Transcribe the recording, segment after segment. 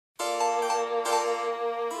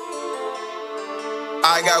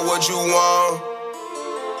I got what you want.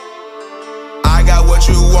 I got what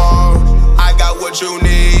you want. I got what you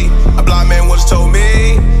need. A blind man once told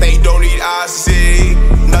me they don't need eyes to see.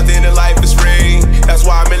 Nothing in life is free. That's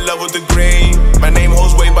why I'm in love with the green. My name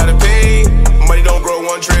holds weight by the P. Money don't grow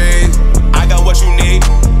on trees. I got what you need.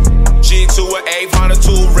 G to an A, find a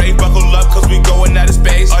tool, Ray, buckle up, cause we going out of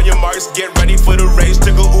space. On your marks, get ready for the race.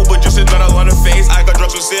 Took a Uber, just another on the face. I got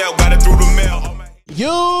drugs for sale, got it through the mail.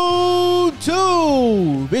 YouTube!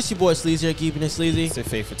 It's your boy Sleazy here, keeping it sleazy. It's your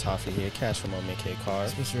favorite toffee here, Cash from Moment K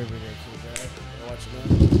Karv.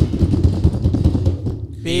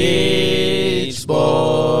 Beach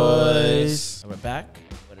Boys. And we're back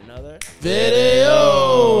with another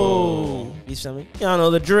video. You feel me? Y'all know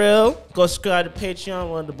the drill. Go subscribe to Patreon,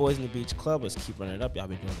 one of the boys in the Beach Club. Let's keep running it up. Y'all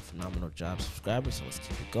been doing a phenomenal job, subscribers, so let's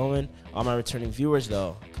keep it going. All my returning viewers,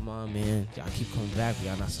 though, come on, man. Y'all keep coming back, but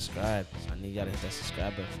y'all not subscribed. So I need y'all to hit that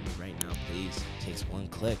subscribe button for me right now, please. It takes one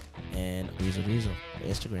click. And Weasel,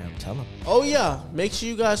 Instagram, tell them. Oh, yeah. Make sure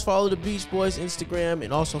you guys follow the Beach Boys Instagram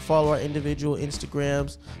and also follow our individual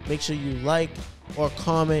Instagrams. Make sure you like or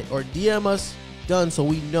comment or DM us. Done, so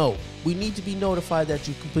we know. We need to be notified that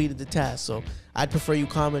you completed the task. So I'd prefer you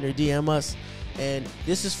comment or DM us. And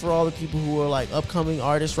this is for all the people who are like upcoming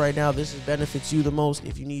artists right now. This benefits you the most.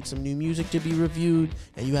 If you need some new music to be reviewed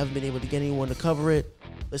and you haven't been able to get anyone to cover it,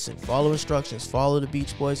 listen, follow instructions. Follow the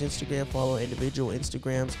Beach Boys Instagram. Follow individual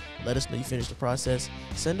Instagrams. Let us know you finished the process.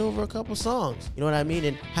 Send over a couple songs. You know what I mean?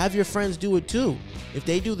 And have your friends do it too. If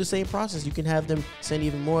they do the same process, you can have them send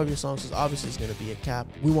even more of your songs, because obviously it's going to be a cap.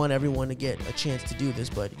 We want everyone to get a chance to do this,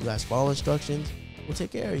 but you guys follow instructions. We'll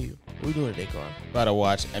take care of you. What are we doing today, Karv? About to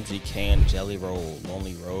watch MGK and Jelly Roll,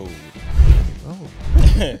 Lonely Road. Oh.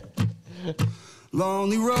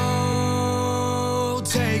 Lonely road,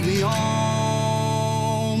 take me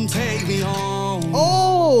home, take me home.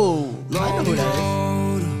 Oh, Lonely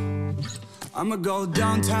road, I'ma go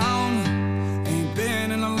downtown. Ain't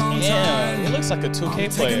been in a long time. It looks like a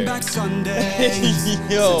 2K player. Taking back Sundays.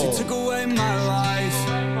 Yo. Since you took away my life.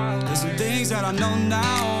 There's some things that I know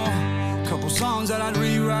now. Couple songs that I'd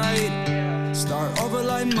rewrite. Start over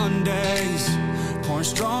like Mondays. Pouring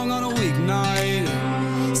strong on a weeknight.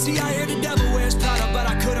 See, I hear the devil wears Prada, but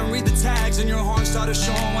I couldn't read the tags, and your horn started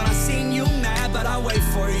showing when I seen you mad, but I wait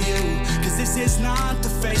for you, cause this is not the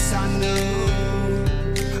face I knew.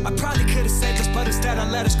 I probably could've saved us, but instead I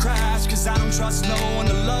let us crash, cause I don't trust no one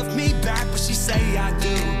to love me back, but she say I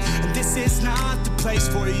do, and this is not the place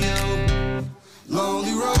for you.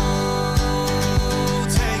 Lonely road,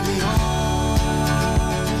 take me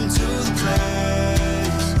home to the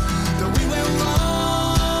place that we went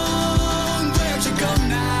wrong. Where'd you go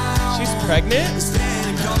now? She's pregnant? Instead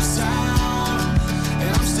it goes down, and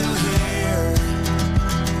I'm still here,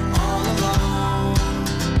 all alone.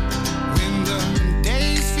 When the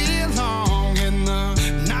days feel long and the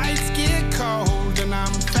nights get cold, and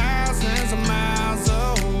I'm thousands of miles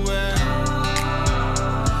away,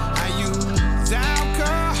 I use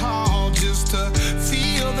alcohol just to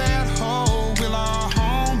feel that hole. Will our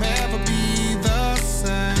home ever be the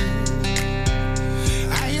same?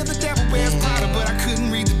 I hear the devil wears Prada, but I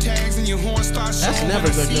couldn't read the tags, and your horn starts showing. That's never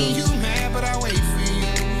good news. You mad, but I wait for you,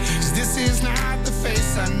 cause this is not the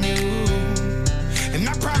face I knew. And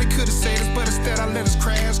I probably could've said this, but instead I let us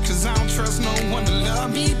crash, cause I don't trust no one to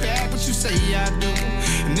love me back, but you say I do,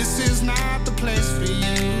 and this is not the place for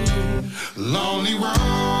you. Lonely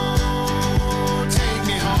road, take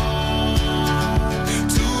me home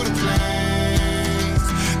to the place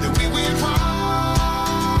that we went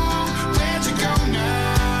wrong. Where'd you go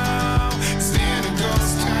now? Stand a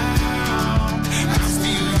ghost town. I'm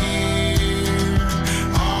still here,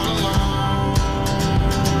 all alone.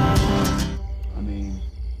 I mean,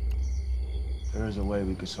 there is a way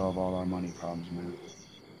we could solve all our money problems, man.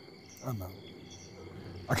 I know.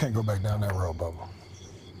 I can't go back down that road, Bubba.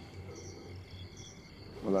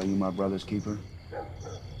 Well, are you my brother's keeper?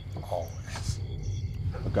 Always.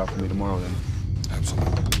 Look out for me tomorrow, then.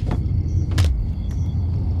 Absolutely.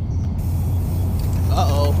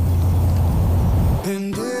 Uh-oh.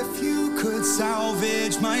 And if you could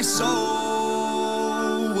salvage my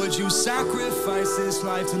soul, would you sacrifice this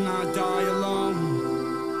life to not die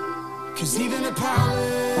alone? Cause even the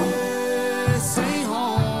palace ain't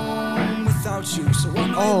home without you. So I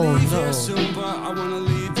might leave here soon, but I wanna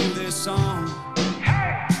leave you this song.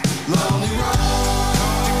 Lonely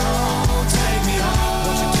road, take me home.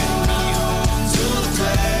 Won't you take me home to the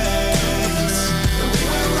place that we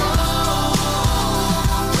went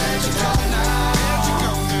wrong? Where'd you go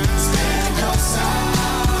now? Stand a ghost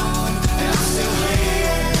sound, and I'm still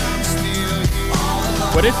here, all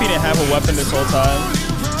alone. What if he didn't have a weapon this whole time?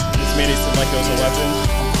 made it seem like it was a weapon.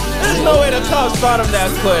 There's no way the cops found him that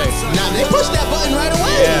quick. Nah, they pushed that button right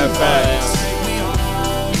away. Yeah, facts.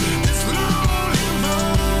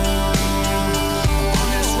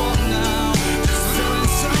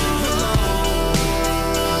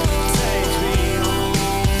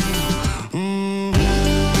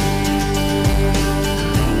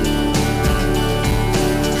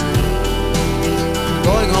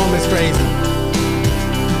 Going home is crazy.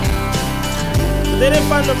 But they didn't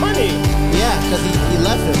find the money. Yeah, because he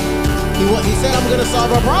left him. He said, I'm going to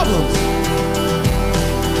solve our problems.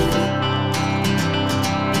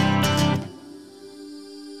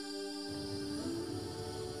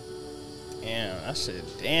 Damn, that shit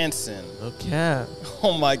dancing. Okay.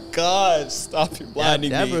 Oh my God, stop you blinding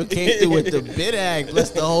Deborah me. came through with the bid act. Bless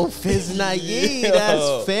the whole Fiznaye. Yo.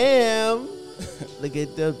 That's fam. Look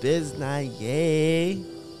at the Biznaye.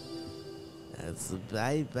 That's a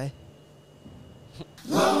bye-bye.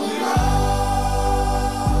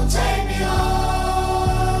 Take me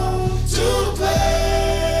home to the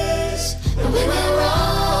place that we went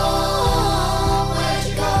wrong. Where'd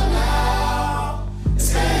you go now?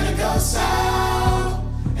 It's gonna go south,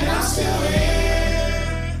 and I'm still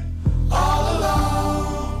here, all alone.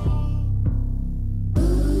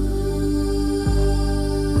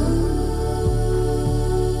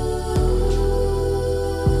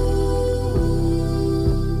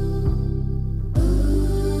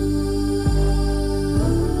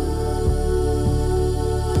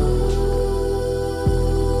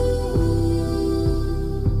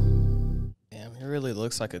 Damn, he really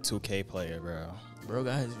looks like a 2K player, bro. Bro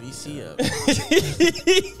got his VC up.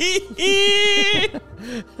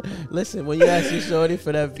 Listen, when you ask your shorty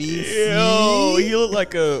for that VC, Yo, he looked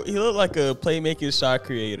like a playmaking shot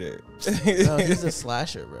creator. no, he's a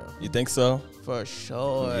slasher, bro. You think so? For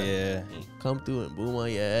sure. Yeah, Come through and boom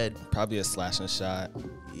on your head. probably a slashing shot.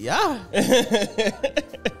 Yeah.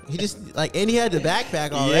 He just like, and he had the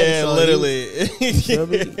backpack already. Yeah, so literally. You feel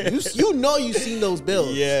me? You know you seen those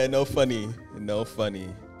bills. Yeah, no funny.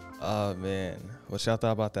 Oh man, what y'all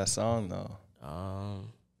thought about that song though?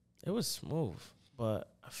 It was smooth, but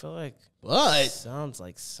I feel like But it sounds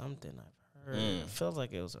like something I've heard. It feels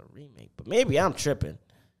like it was a remake, but maybe I'm tripping.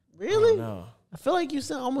 really, No, I feel like you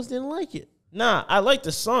almost didn't like it. nah, I like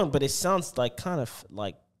the song, but it sounds like kind of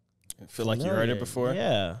like I feel like you heard it before.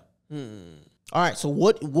 Yeah, All right, so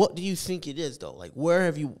what do you think it is though? Like, where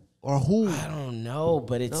have you or who? I don't know,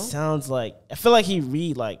 but it No? sounds like I feel like he You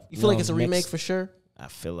feel like it's a remake for sure? I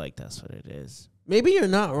feel like that's what it is. Maybe you're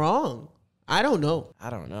not wrong. I don't know. I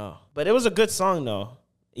don't know, but it was a good song though.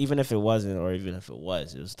 Even if it wasn't, or even if it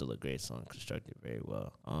was still a great song, constructed very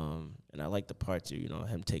well. And I like the part too,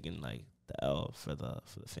 him taking like the L for the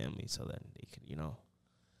family, so that they could,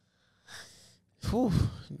 Whew,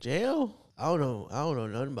 jail? I don't know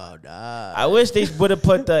nothing about that. I wish they would have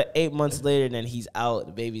put the 8 months later, and then he's out,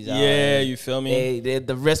 the baby's out. Yeah, you feel me?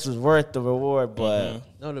 The risk was worth the reward, but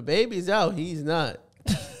No, the baby's out. He's not.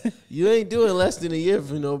 You ain't doing less than a year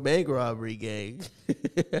for no bank robbery, gang.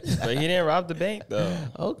 But he didn't rob the bank though.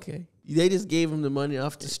 Okay. They just gave him the money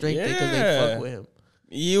off the strength because they Yeah. fuck with him.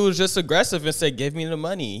 He was just aggressive and said, "Give me the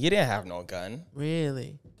money." He didn't have no gun.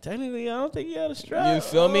 Really? technically, I don't think he had a strap. You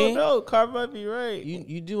feel me? No, Karv might be right.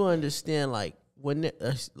 You do understand, like, when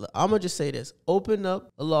I'm going to just say this. Open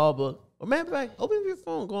up a law book. Or matter of fact, open up your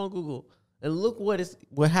phone, go on Google, and look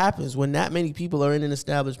what happens when that many people are in an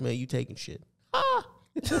establishment, you taking shit.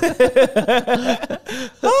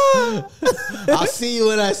 I'll see you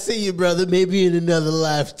when I see you, brother. Maybe in another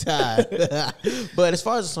lifetime. But as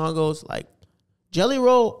far as the song goes, like Jelly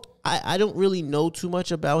Roll, I don't really know too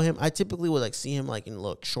much about him. I typically would like see him like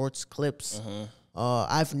in shorts, clips.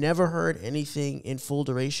 I've never heard anything in full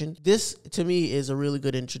duration. This to me is a really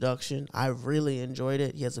good introduction. I really enjoyed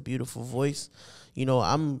it. He has a beautiful voice. You know,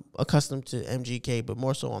 I'm accustomed to MGK, but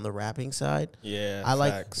more so on the rapping side. Yeah, I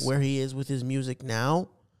facts. like where he is with his music now.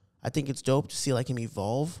 I think it's dope to see like him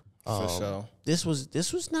evolve. For sure. This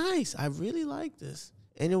was nice. I really liked this,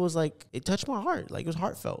 and it was like it touched my heart. Like it was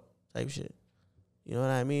heartfelt type shit. You know what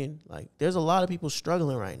I mean? Like there's a lot of people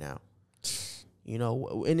struggling right now. You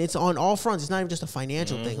know, and it's on all fronts. It's not even just a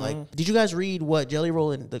financial thing. Like, did you guys read what Jelly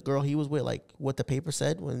Roll and the girl he was with, like, what the paper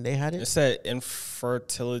said when they had It it? said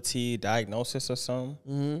infertility diagnosis or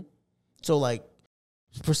something. So, like,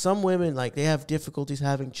 for some women, like, they have difficulties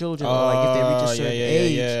having children. Or, like, if they reach a certain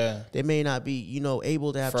age, they may not be, you know,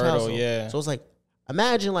 able to have Fertile, child. yeah. So it's like,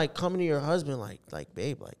 imagine, like, coming to your husband, like,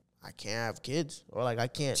 babe, like, I can't have kids. Or, like, I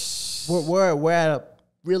can't. We're at a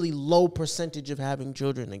really low percentage of having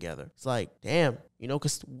children together. It's like, damn, you know,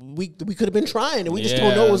 because we could have been trying and we just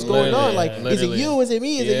don't know what's going on. Like, is it you? Is it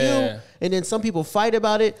me? Is it you? And then some people fight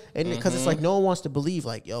about it, and because it's like no one wants to believe,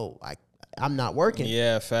 like, yo, I'm not working.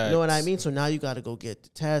 Yeah, facts. You know what I mean? So now you got to go get the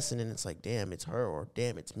test, and then it's like, damn, it's her, or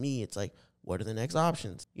damn, it's me. It's like, what are the next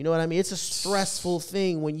options? You know what I mean? It's a stressful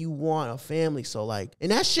thing when you want a family. So like,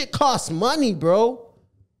 and that shit costs money, bro.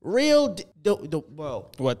 Bro.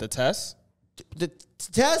 What, the test? The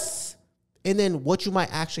tests, and then what you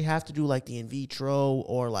might actually have to do, like the in vitro,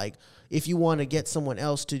 or like if you want to get someone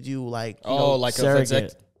else to do, like, you know, like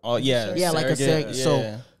surrogate. Like a surrogate.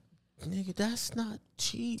 So, nigga, that's not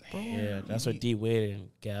cheap, bro. Yeah, that's what D Wade and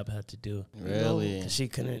Gab had to do. Really? 'Cause she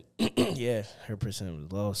couldn't. Yeah, her percent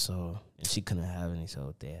was low, so and she couldn't have any.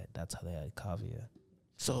 So that's how they had Kevvv.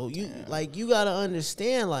 So you gotta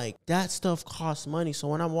understand, like, that stuff costs money. So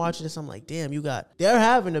when I'm watching this, I'm like, damn, they're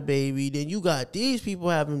having a baby, then you got these people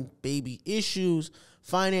having baby issues,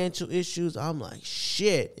 financial issues. I'm like,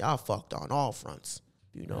 shit, y'all fucked on all fronts.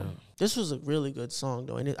 You know, This was a really good song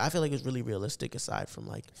though, and I feel like it's really realistic. Aside from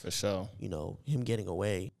like, for sure, you know, him getting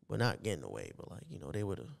away, well, not getting away, but like, you know, they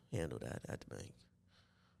would have handled that at the bank.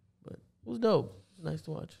 But it was dope. Nice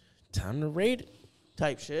to watch. Time to rate it.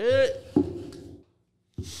 Type shit.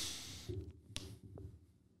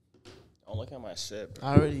 Don't look at my shit, bro.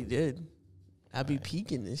 I already did. I be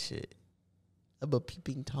peeking this shit. I'm a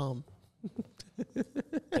peeping Tom.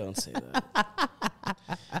 Don't say that.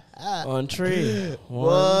 On tree.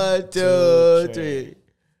 1, 2, 3.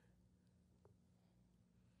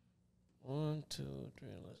 1, 2, 3.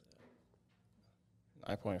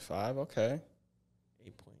 9.5. Okay.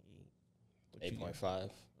 8.8. 8.5.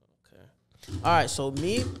 Okay. All right. So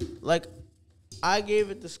me, like, I gave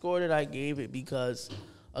it the score that I gave it because,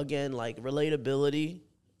 again, like, relatability.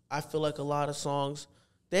 I feel like a lot of songs,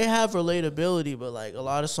 they have relatability, but like a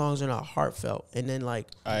lot of songs are not heartfelt. And then like,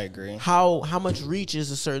 I agree. How much reach is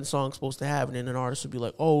a certain song supposed to have? And then an artist would be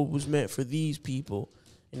like, oh, it was meant for these people.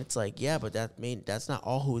 And it's like, yeah, but that's not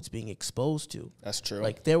all who it's being exposed to. That's true.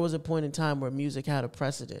 Like, there was a point in time where music had a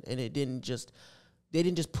precedent, and they didn't just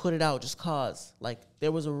put it out just cause. Like,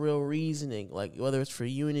 there was a real reasoning, like whether it's for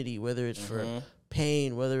unity, whether it's for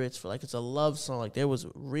pain, whether it's for like it's a love song. Like, there was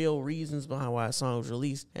real reasons behind why a song was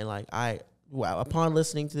released. And like, upon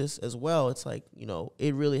listening to this as well, it's like, you know,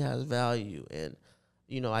 it really has value, and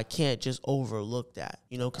you know, I can't just overlook that,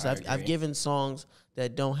 you know, because I've given songs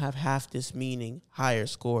that don't have half this meaning higher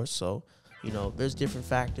scores. So, you know, there's different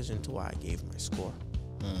factors into why I gave my score.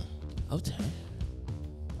 Okay.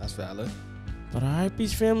 That's valid. But all right,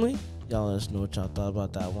 Beach family, y'all let us know what y'all thought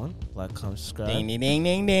about that one. Like, comment, subscribe. Ding, ding, ding,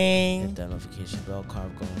 ding, ding. Hit that notification bell,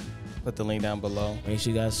 Karv going. Put the link down below. Make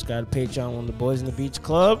sure you guys subscribe to Patreon, one of the boys in the Beach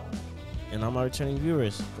Club. And all my returning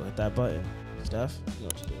viewers, go hit that button. Steph, you know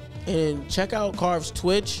what to do. And check out Karv's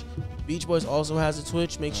Twitch. Beach Boys also has a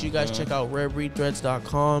Twitch. Make sure you guys check out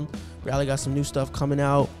rarebreedthreads.com. Riley got some new stuff coming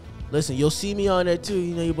out. Listen, you'll see me on there too.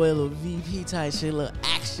 You know, your boy a little VP type shit, a little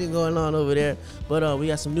action going on over there. But we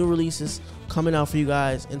got some new releases coming out for you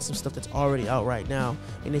guys, and some stuff that's already out right now.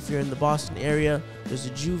 And if you're in the Boston area, there's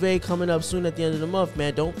a Juve coming up soon at the end of the month,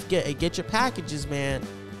 man. Don't forget, hey, get your packages, man.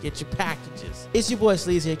 Get your packages. It's your boy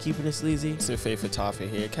Sleazy here, keeping it sleazy. It's your favorite Toffee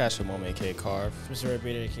here. Kaptured Moment, aka Karv. Mr. Red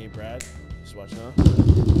Beater, aka Brad. Just watching on.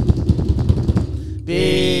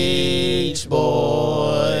 Beach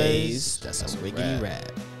Boys. That's a wiggity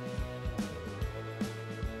rap.